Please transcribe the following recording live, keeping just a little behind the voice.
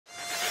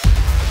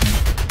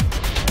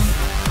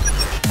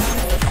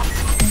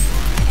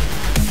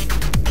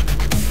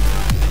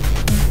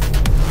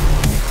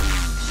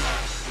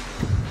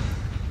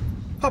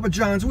Papa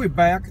John's, we're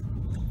back.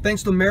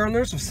 Thanks to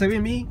Mariners for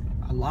saving me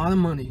a lot of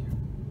money.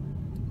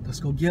 Let's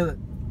go get it.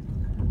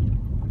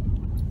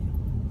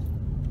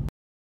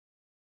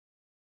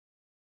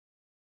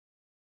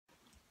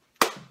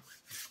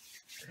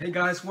 Hey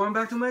guys, welcome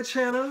back to my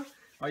channel.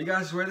 Are you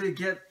guys ready to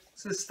get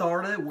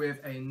started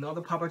with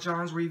another Papa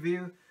John's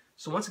review?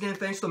 So once again,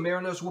 thanks to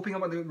Mariners whooping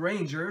up on the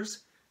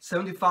Rangers.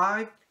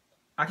 75.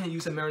 I can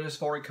use the Mariners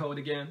forward code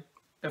again.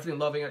 Definitely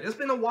loving it. It's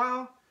been a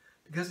while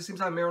because it seems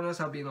like Mariners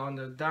have been on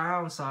the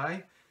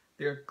downside.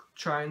 They're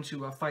trying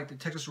to fight the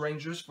Texas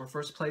Rangers for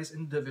first place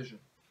in the division.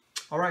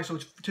 Alright, so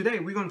today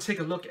we're going to take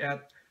a look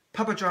at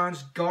Papa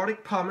John's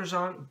Garlic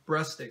Parmesan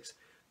Breadsticks.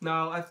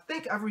 Now, I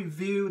think I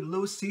reviewed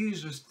Little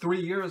Caesars 3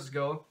 years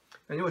ago,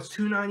 and it was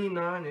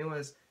 $2.99. It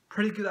was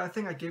pretty good. I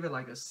think I gave it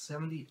like a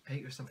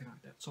 78 or something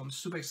like that. So I'm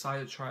super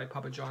excited to try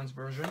Papa John's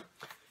version.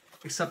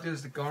 Except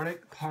there's the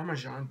Garlic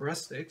Parmesan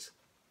Breadsticks.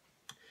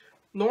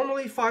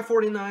 Normally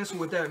 $5.49, so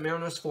with that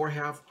Mariners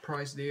 4.5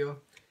 price deal,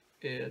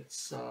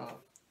 it's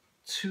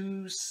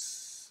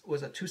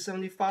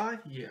 $2.75?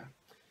 Yeah.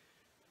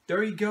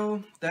 There you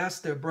go. That's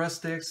their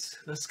breadsticks.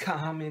 Let's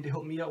count how many they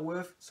hooked me up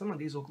with. Some of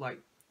these look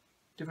like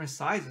different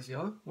sizes,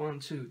 yo. 1,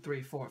 2,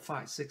 3, 4,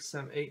 5, 6,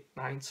 7, 8,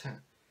 9,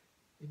 10.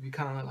 If you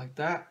count it like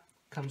that,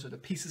 comes with a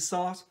piece of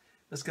sauce.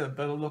 Let's get a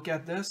better look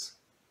at this.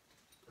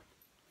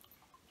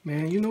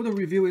 Man, you know the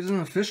review isn't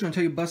official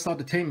until you bust out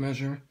the tape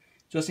measure.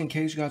 Just in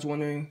case you guys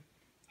wondering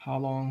how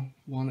long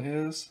one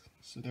is.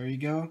 So there you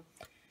go.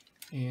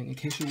 And in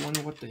case you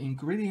wonder what the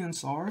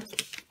ingredients are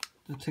that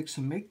it takes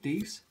to make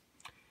these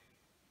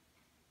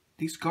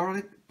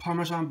garlic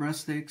Parmesan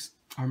breadsticks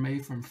are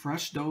made from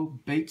fresh dough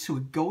baked to a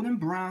golden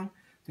brown,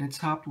 then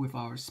topped with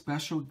our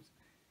special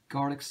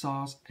garlic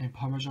sauce and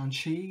Parmesan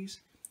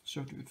cheese,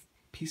 served with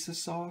pizza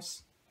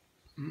sauce.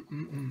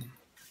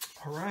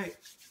 Alright,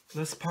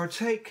 let's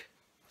partake.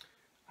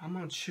 I'm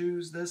gonna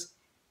choose this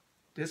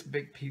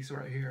big piece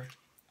right here.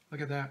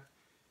 Look at that.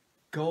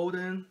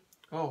 Golden.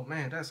 Oh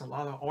man, that's a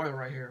lot of oil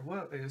right here.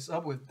 What is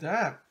up with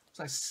that? It's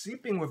like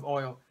seeping with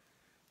oil.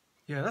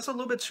 Yeah, that's a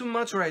little bit too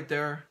much right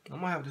there. I'm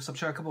gonna have to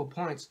subtract a couple of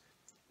points.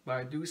 But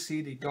I do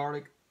see the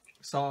garlic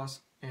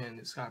sauce, and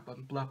it's got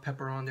black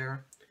pepper on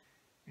there.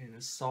 And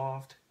it's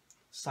soft,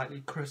 slightly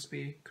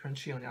crispy,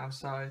 crunchy on the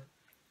outside.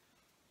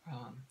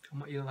 I'm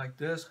gonna eat it like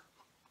this.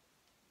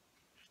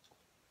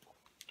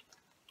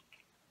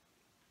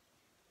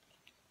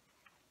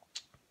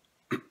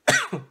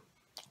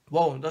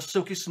 Whoa, that's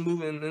silky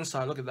smooth in the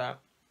inside. Look at that.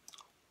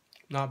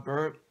 Not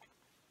burnt.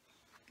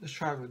 Let's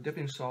try it with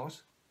dipping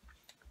sauce.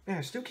 Man,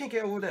 I still can't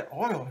get over that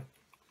oil.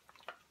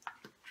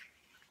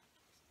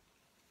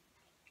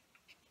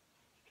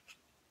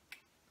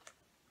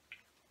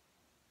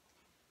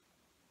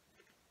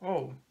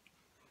 Oh.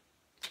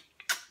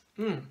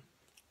 It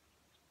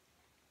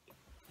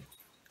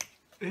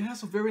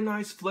has a very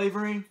nice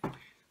flavoring.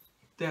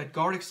 That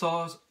garlic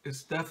sauce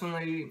is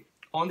definitely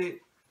on the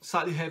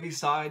slightly heavy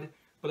side,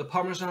 but the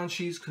Parmesan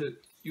cheese could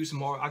use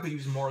more. I could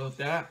use more of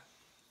that.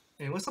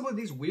 And what's up with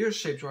these weird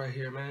shapes right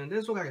here, man?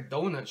 This looks like a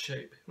donut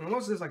shape. And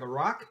what's this, like a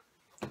rock?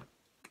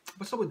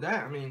 What's up with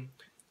that? I mean,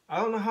 I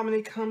don't know how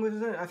many come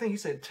with it. I think he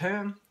said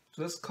 10.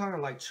 So that's kind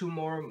of like 2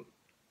 more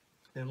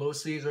than Little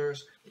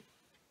Caesars.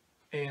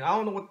 And I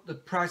don't know what the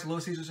price of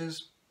Little Caesars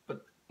is,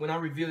 but when I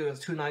reviewed it, it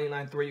was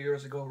 $2.99 3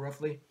 years ago,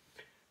 roughly.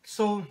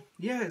 So,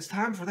 yeah, it's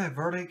time for that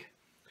verdict.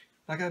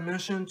 Like I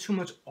mentioned, too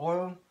much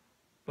oil,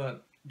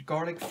 but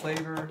garlic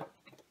flavor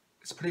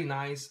is pretty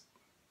nice.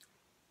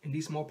 And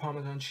these more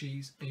Parmesan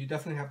cheese, and you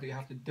definitely have to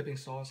have the dipping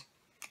sauce.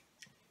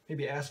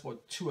 Maybe ask for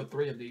 2 or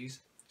 3 of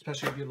these,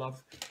 especially if you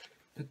love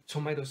the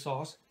tomato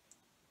sauce.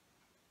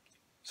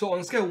 So on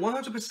a scale of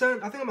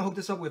 100%, I think I'm gonna hook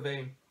this up with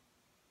a.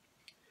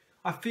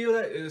 I feel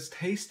that it is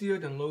tastier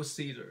than Little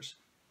Caesars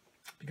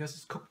because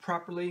it's cooked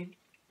properly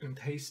and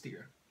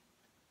tastier,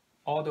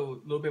 although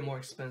a little bit more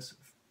expensive.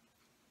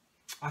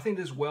 I think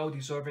this is well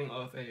deserving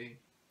of a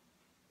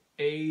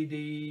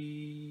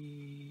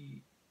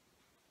 82%.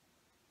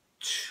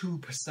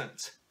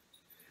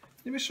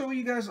 Let me show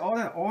you guys all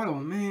that oil.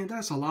 Man,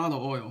 that's a lot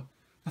of oil.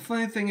 The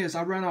funny thing is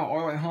I ran out of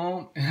oil at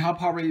home, and I'll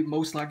probably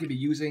most likely be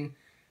using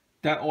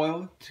that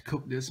oil to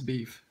cook this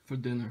beef for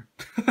dinner.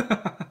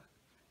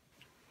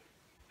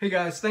 Hey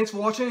guys, thanks for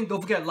watching.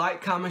 Don't forget to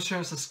like, comment, share,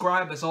 and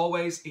subscribe. As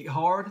always, eat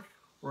hard,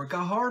 work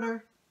out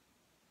harder.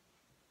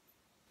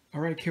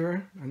 Alright,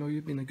 Kira, I know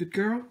you've been a good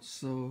girl,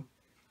 so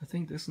I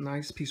think this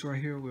nice piece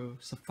right here will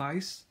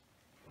suffice.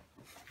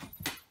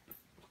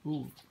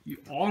 Ooh, you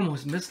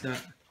almost missed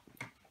that.